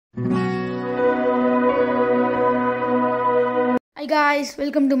Hi guys,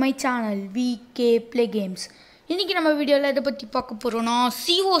 welcome to my channel VK Play Games. இன்னைக்கு நம்ம வீடியோவில் எதை பற்றி பார்க்க போகிறோன்னா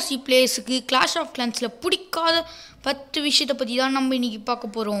COC பிளேஸுக்கு கிளாஷ் ஆஃப் கிளான்ஸில் பிடிக்காத 10 விஷயத்தை பற்றி தான் நம்ம இன்றைக்கி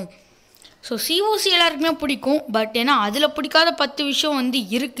பார்க்க போகிறோம். ஸோ COC எல்லாருக்குமே பிடிக்கும், பட் ஏன்னா அதில் பிடிக்காத 10 விஷயம்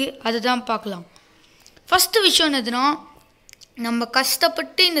இருக்குது, அதை தான் பார்க்கலாம். ஃபஸ்ட்டு விஷயம் என்னதுன்னா, நம்ம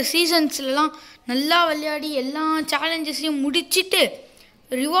கஷ்டப்பட்டு இந்த சீசன்ஸ்லாம் நல்லா விளையாடி எல்லா சேலஞ்சஸையும் முடிச்சுட்டு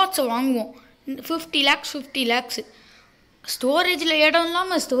ரிவார்ட்ஸை வாங்குவோம். 50 lakhs ஸ்டோரேஜில் இடம்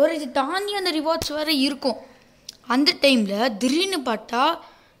இல்லாமல் ஸ்டோரேஜ் தாண்டி அந்த ரிவார்ட்ஸ் வேறு இருக்கும். அந்த டைமில் திடீர்னு பார்த்தா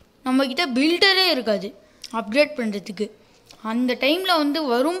நம்மக்கிட்ட பில்டரே இருக்காது அப்கிரேட் பண்ணுறதுக்கு. அந்த டைமில்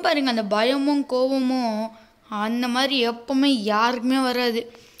வரும் பாருங்க அந்த பயமும் கோபமும், அந்த மாதிரி எப்போவுமே யாருக்குமே வராது.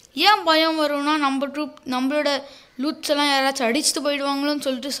 ஏன் பயம் வரும்னா, நம்மளோட லூட்ஸ் எல்லாம் யாராச்சும் அடிச்சுட்டு போயிடுவாங்களோன்னு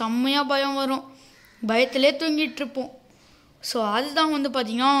சொல்லிட்டு செம்மையாக பயம் வரும். பயத்திலே தூங்கிட்டுருப்போம். ஸோ அதுதான்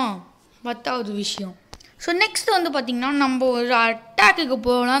பார்த்திங்கன்னா 10வது விஷயம். ஸோ நெக்ஸ்ட் பார்த்திங்கன்னா, நம்ம ஒரு அட்டாக்குக்கு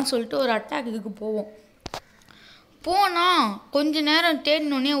போகலான்னு சொல்லிட்டு ஒரு அட்டாக்குக்கு போனால் கொஞ்ச நேரம்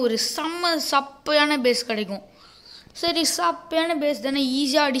தேடினோடனே ஒரு சப்பையான பேஸ் கிடைக்கும். சரி, சப்பையான பேஸ் தானே,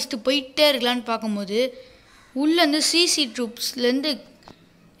 ஈஸியாக அடிச்சுட்டு போயிட்டே இருக்கலான்னு பார்க்கும்போது உள்ளேருந்து சிசி ட்ரூப்ஸ்லேருந்து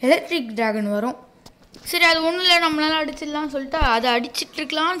எலக்ட்ரிக் ட்ராகன் வரும். சரி, அது ஒன்றும் இல்லை, நம்மளால் அடிச்சிடலான்னு சொல்லிட்டு அதை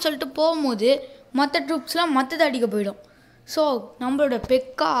அடிச்சிட்ருக்கலான்னு சொல்லிட்டு போகும்போது மற்ற ட்ரூப்ஸ்லாம் மற்றது அடிக்க போயிடும். ஸோ நம்மளோட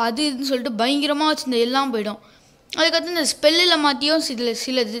பெக்கா அது இதுன்னு சொல்லிட்டு பயங்கரமாக வச்சுருந்த எல்லாம் போயிடும். அதுக்கடுத்து இந்த ஸ்பெல்லில் மாற்றியும் சில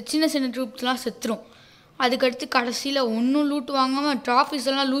சின்ன சின்ன ட்ரூப்ஸ்லாம் செத்துரும். அதுக்கடுத்து கடைசியில் ஒன்றும் லூட் வாங்காமல் ட்ராஃபிஸ்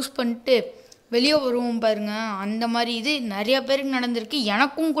எல்லாம் லூஸ் பண்ணிட்டு வெளியே வருவோம் பாருங்கள். அந்த மாதிரி இது நிறையா பேருக்கு நடந்திருக்கு,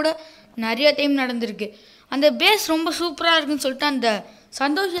 எனக்கும் கூட நிறையா டைம் நடந்திருக்கு. அந்த பேஸ் ரொம்ப சூப்பராக இருக்குன்னு சொல்லிட்டு அந்த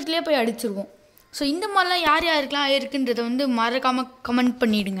சந்தோஷத்துலேயே போய் அடிச்சிருவோம். ஸோ இந்த மாதிரிலாம் யார் யாருக்கெல்லாம் இருக்குன்றதை மறக்காமல் கமெண்ட்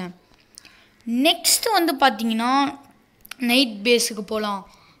பண்ணிவிடுங்க. நெக்ஸ்ட்டு பார்த்திங்கன்னா, நைட் பேஸுக்கு போகலாம்.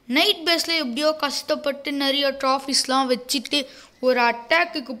 நைட் பேஸில் எப்படியோ கஷ்டப்பட்டு நிறைய ட்ராஃபிஸ்லாம் வச்சுட்டு ஒரு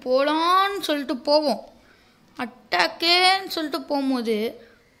அட்டாக்குக்கு போகலான்னு சொல்லிட்டு போவோம். அட்டாக்கேன்னு சொல்லிட்டு போகும்போது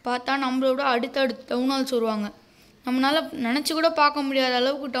பார்த்தா நம்மளோட அடுத்தடுத்து டவுன் ஹால்ஸ் வருவாங்க. நம்மளால் நினச்சி கூட பார்க்க முடியாத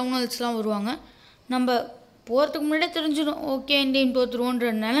அளவுக்கு டவுன் ஹால்ஸ்லாம் வருவாங்க. நம்ம போகிறதுக்கு முன்னாடியே தெரிஞ்சிடும், ஓகே இந்த டைம்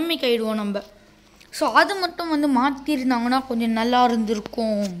தோற்றுருவோன்ற நிலைமைக்கு ஆகிடுவோம் நம்ம. ஸோ அது மட்டும் மாற்றிருந்தாங்கன்னா கொஞ்சம் நல்லா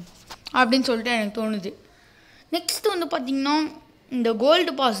இருந்திருக்கும் அப்படின்னு சொல்லிட்டு எனக்கு தோணுது. நெக்ஸ்ட்டு பார்த்திங்கன்னா, இந்த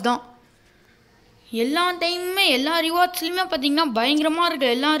கோல்டு பாஸ் தான். எல்லா டைமுமே எல்லா ரிவார்ட்ஸ்லையுமே பார்த்திங்கன்னா பயங்கரமாக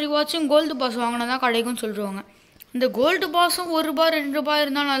இருக்குது. எல்லா ரிவார்ட்ஸும் கோல்டு பாஸ் வாங்கினா தான் கிடைக்கும்னு சொல்லிடுவாங்க. இந்த கோல்டு பாஸும் ₹1 ₹2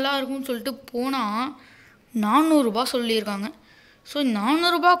 இருந்தால் நல்லா இருக்கும்னு சொல்லிட்டு போனால் ₹400 சொல்லியிருக்காங்க. ஸோ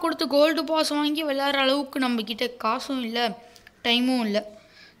 ₹400 கொடுத்து கோல்டு பாஸ் வாங்கி விளையாடுற அளவுக்கு நம்மக்கிட்ட காசும் இல்லை, டைமும் இல்லை.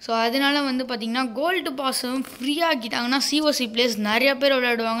 ஸோ அதனால் பார்த்திங்கன்னா கோல்டு பாஸும் ஃப்ரீயாக ஆக்கிட்டாங்கன்னா COC பிளேஸ் நிறையா பேர்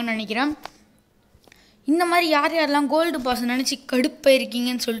விளையாடுவாங்கன்னு நினைக்கிறேன். இந்த மாதிரி யார் யாரெல்லாம் கோல்டு பாஸ் நினச்சி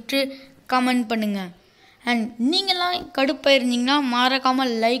கடுப்பாயிருக்கீங்கன்னு சொல்லிட்டு கமெண்ட் பண்ணுங்கள். அண்ட் நீங்கள்லாம் கடுப்பாயிருந்தீங்கன்னா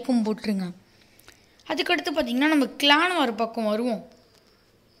மறக்காமல் லைக்கும் போட்டுருங்க. அதுக்கடுத்து பார்த்திங்கன்னா, நம்ம கிளான் வார் பக்கம் வருவோம்.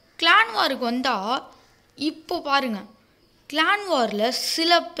 கிளான் வாருக்கு வந்தால் இப்போ பாருங்கள், கிளான் வாரில்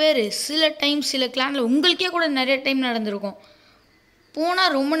சில பேர் சில டைம் சில கிளானில் உங்களுக்கே கூட நிறைய டைம் நடந்திருக்கும்.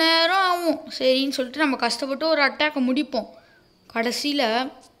 போனால் ரொம்ப நேரம் ஆகும், சரின்னு சொல்லிட்டு நம்ம கஷ்டப்பட்டு ஒரு அட்டாக்கை முடிப்போம். கடைசியில்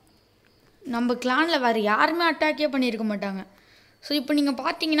நம்ம கிளானில் வேறு யாருமே அட்டாக்கே பண்ணியிருக்க மாட்டாங்க. ஸோ இப்போ நீங்கள்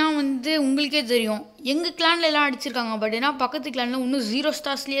பார்த்தீங்கன்னா உங்களுக்கே தெரியும், எங்கள் கிளானில் எல்லாம் அடிச்சிருக்காங்க. பட் ஏன்னா பக்கத்து கிளானில் இன்னும் 0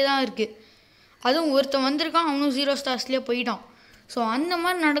 ஸ்டார்ஸ்லேயே தான் இருக்குது. அதுவும் ஒருத்தன் வந்திருக்கான், அவனும் 0 ஸ்டார்ஸ்லேயே போயிட்டான். ஸோ அந்த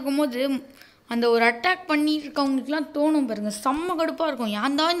மாதிரி நடக்கும்போது அந்த ஒரு அட்டாக் பண்ணியிருக்கவங்களுக்குலாம் தோணும் பாருங்கள், செம்ம கடுப்பாக இருக்கும்,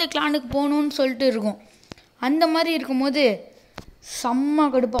 ஏன் தான் இந்த கிளானுக்கு போகணுன்னு சொல்லிட்டு இருக்கும். அந்த மாதிரி இருக்கும்போது செம்ம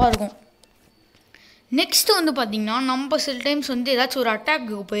கடுப்பாக இருக்கும். நெக்ஸ்ட்டு பார்த்திங்கன்னா, நம்ம சில டைம்ஸ் ஏதாச்சும் ஒரு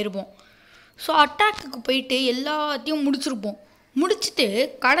அட்டாக்குக்கு போயிருப்போம். ஸோ அட்டாக்குக்கு போயிட்டு எல்லாத்தையும் முடிச்சுட்டு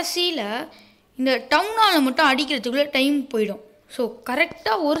கடைசியில் இந்த டவுன் ஹாலை மட்டும் அடிக்கிறதுக்குள்ளே டைம் போயிடும். ஸோ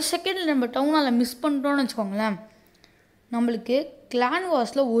கரெக்டாக ஒரு செகண்டில் நம்ம டவுன் ஹாலை மிஸ் பண்ணுறோன்னு வச்சுக்கோங்களேன், நம்மளுக்கு கிளான்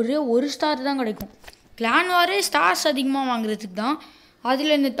வார்ஸில் ஒரு ஸ்டார் தான் கிடைக்கும். கிளான் வாரே ஸ்டார்ஸ் அதிகமாக வாங்குறதுக்கு தான்.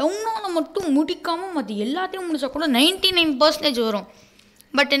 அதில் இந்த டவுன் ஹாலை மட்டும் முடிக்காமல் மற்ற எல்லாத்தையும் முடிச்சா கூட 99% வரும்.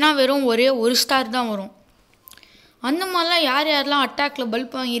 பட் ஏன்னா வெறும் ஒரு ஸ்டார் தான் வரும். அந்த மாதிரிலாம் யார் யாரெல்லாம் அட்டாக்கில்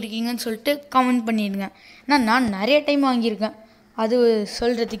பல்ப் வாங்கியிருக்கீங்கன்னு சொல்லிட்டு கமெண்ட் பண்ணிடுங்க. ஏன்னா நான் நிறைய டைம் வாங்கியிருக்கேன், அது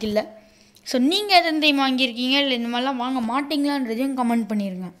சொல்கிறதுக்கு இல்லை. ஸோ நீங்கள் எத்தனை டைம் வாங்கியிருக்கீங்க, இல்லை இந்த மாதிரிலாம் வாங்க மாட்டிங்களான்றதையும் கமெண்ட்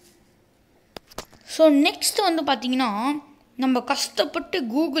பண்ணிடுங்க. ஸோ நெக்ஸ்ட்டு பார்த்திங்கன்னா, நம்ம கஷ்டப்பட்டு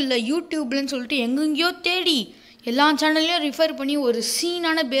கூகுளில் யூடியூப்லன்னு சொல்லிட்டு எங்கெங்கேயோ தேடி எல்லா சேனல்லையும் ரிஃபர் பண்ணி ஒரு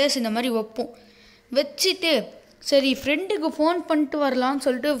சீனான பேஸ் இந்த மாதிரி வச்சுட்டு சரி ஃப்ரெண்டுக்கு ஃபோன் பண்ணிட்டு வரலான்னு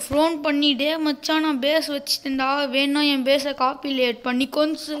சொல்லிட்டு ஃபோன் பண்ணிட்டே, மச்சான் நான் பேஸ் வச்சுட்டேன்டா, வேணா என் பேஸை காப்பிலேட்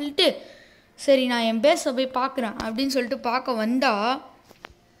பண்ணிக்கோன்னு சொல்லிட்டு சரி நான் என் பேஸை போய் பார்க்குறேன் அப்படின்னு சொல்லிட்டு பார்க்க வந்தால்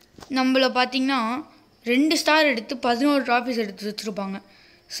நம்மளை பார்த்திங்கன்னா 2 ஸ்டார் எடுத்து 11 ட்ராஃபிஸ் எடுத்து வச்சுருப்பாங்க.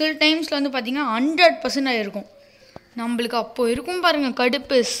 சில டைம்ஸில் வந்து பார்த்திங்கன்னா 100% ஆகிருக்கும். நம்மளுக்கு அப்போது இருக்கும் பாருங்கள்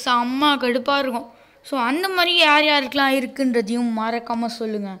கடுப்பு, செம்ம கடுப்பாக இருக்கும். ஸோ அந்த மாதிரி யார் யாருக்கெலாம் இருக்குன்றதையும் மறக்காமல்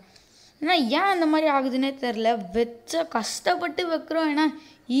சொல்லுங்கள். ஏன்னா ஏன் அந்த மாதிரி ஆகுதுன்னே தெரில. வச்ச கஷ்டப்பட்டு வைக்கிறோம், ஏன்னா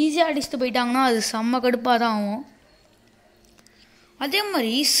ஈஸியாக அடிச்சுட்டு போயிட்டாங்கன்னா அது செம்ம கடுப்பாக தான் ஆகும். அதே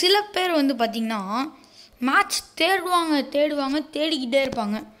மாதிரி சில பேர் வந்து பார்த்திங்கன்னா மேட்ச் தேடிக்கிட்டே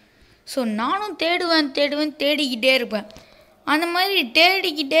இருப்பாங்க. ஸோ நானும் தேடிக்கிட்டே இருப்பேன். அந்த மாதிரி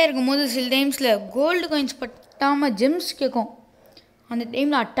தேடிக்கிட்டே இருக்கும்போது சில டைம்ஸில் கோல்டு காயின்ஸ் பட்டாமல் ஜெம்ஸ் கேட்கும். அந்த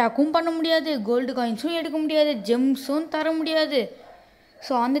டைமில் அட்டாக்கும் பண்ண முடியாது, கோல்டு காயின்ஸும் எடுக்க முடியாது, ஜெம்ஸும் தர முடியாது.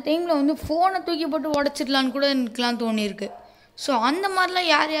 ஸோ அந்த டைமில் வந்து ஃபோனை தூக்கி போட்டு உடச்சிடலான்னு கூட எனக்குலாம் தோணியிருக்கு. ஸோ அந்த மாதிரிலாம்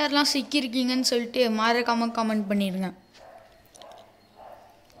யார் யாரெல்லாம் சிக்கியிருக்கீங்கன்னு சொல்லிட்டு மறக்காமல் கமெண்ட் பண்ணிடுங்க.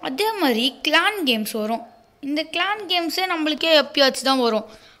 அதே மாதிரி கிளான் கேம்ஸ் வரும். இந்த கிளான் கேம்ஸே நம்மளுக்கே எப்பயாச்சும் தான் வரும்.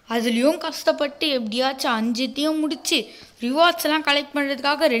 அதுலேயும் கஷ்டப்பட்டு எப்படியாச்சும் 5த்தையும் முடித்து ரிவார்ட்ஸ் எல்லாம் கலெக்ட்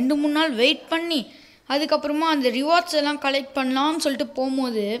பண்ணுறதுக்காக 2-3 நாள் வெயிட் பண்ணி அதுக்கப்புறமா அந்த ரிவார்ட்ஸ் எல்லாம் கலெக்ட் பண்ணலாம்னு சொல்லிட்டு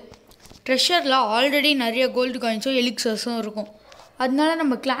போகும்போது ட்ரெஷரில் ஆல்ரெடி நிறைய கோல்டு காயின்ஸும் எலிக்சர்ஸும் இருக்கும். அதனால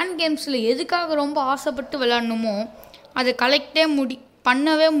நம்ம கிளான் கேம்ஸில் எதுக்காக ரொம்ப ஆசைப்பட்டு விளாட்ணுமோ அதை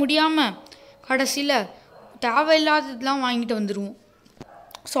பண்ணவே முடியாமல் கடைசியில் தேவையில்லாததெல்லாம் வாங்கிட்டு வந்துடுவோம்.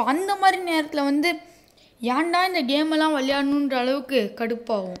 ஸோ அந்த மாதிரி நேரத்தில் வந்து ஏன்டா இந்த கேமெல்லாம் விளையாடணுன்ற அளவுக்கு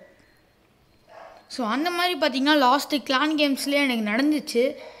கடுப்பாகும். ஸோ அந்த மாதிரி பார்த்திங்கன்னா லாஸ்ட்டு கிளான் கேம்ஸ்லேயே எனக்கு நடந்துச்சு.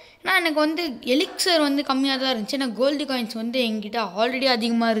 ஆனால் எனக்கு வந்து எலிக்சர் வந்து கம்மியாக தான் இருந்துச்சு. எனக்கு கோல்டு காயின்ஸ் வந்து என்கிட்ட ஆல்ரெடி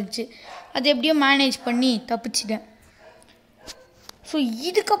அதிகமாக இருந்துச்சு. அதை எப்படியோ மேனேஜ் பண்ணி தப்பிச்சிட்டேன். ஸோ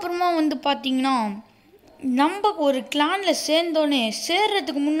இதுக்கப்புறமா வந்து பார்த்திங்கன்னா நம்ம ஒரு கிளானில்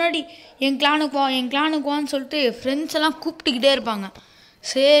சேர்றதுக்கு முன்னாடி என் கிளானுக்கு வான்னு சொல்லிட்டு ஃப்ரெண்ட்ஸ் எல்லாம் கூப்பிட்டுக்கிட்டே இருப்பாங்க.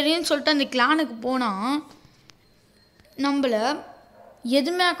 சரின்னு சொல்லிட்டு அந்த கிளானுக்கு போனால் நம்மளை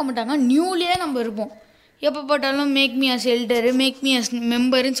எதுவுமே ஆக்க மாட்டாங்க. நியூலேயே நம்ம இருப்போம். எப்போ பார்த்தாலும் make me as எல்டரு, make me as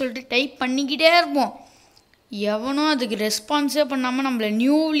மெம்பருன்னு சொல்லிட்டு டைப் பண்ணிக்கிட்டே இருப்போம். எவனோ அதுக்கு ரெஸ்பான்ஸே பண்ணாமல் நம்மளை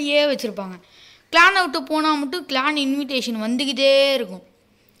நியூலேயே வச்சுருப்பாங்க. கிளானை விட்டு போனால் மட்டும் கிளான் இன்விடேஷன் வந்துக்கிட்டே இருக்கும்.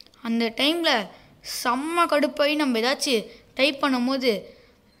 அந்த டைமில் செம்ம கடுப்பாகி நம்ம ஏதாச்சும் டைப் பண்ணும்போது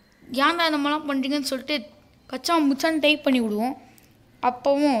ஏன்டா இந்த மாதிரிலாம் பண்ணுறீங்கன்னு சொல்லிட்டு முச்சான்னு டைப் பண்ணி விடுவோம்.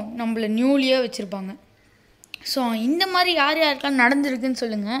 அப்போவும் நம்மளை நியூலியே வச்சுருப்பாங்க. ஸோ இந்த மாதிரி யார் யாருக்கெல்லாம் நடந்திருக்குன்னு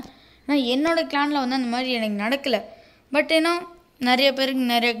சொல்லுங்கள். ஆனால் என்னோடய கிளானில் வந்து அந்த மாதிரி எனக்கு நடக்கலை. பட் ஏன்னா நிறைய பேருக்கு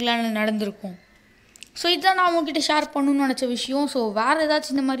நிறைய கிளானில் நடந்திருக்கும். ஸோ இதுதான் நான் உங்ககிட்ட ஷேர் பண்ணணும்னு நினச்ச விஷயம். ஸோ வேறு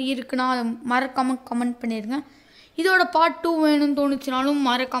ஏதாச்சும் இந்த மாதிரி இருக்குன்னா அதை மறக்காமல் கமெண்ட் பண்ணிடுங்க. இதோட பார்ட் 2 வேணும்னு தோணுச்சுனாலும்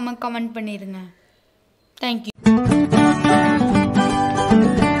மறக்காமல் கமெண்ட் பண்ணிடுங்க. தேங்க்யூ.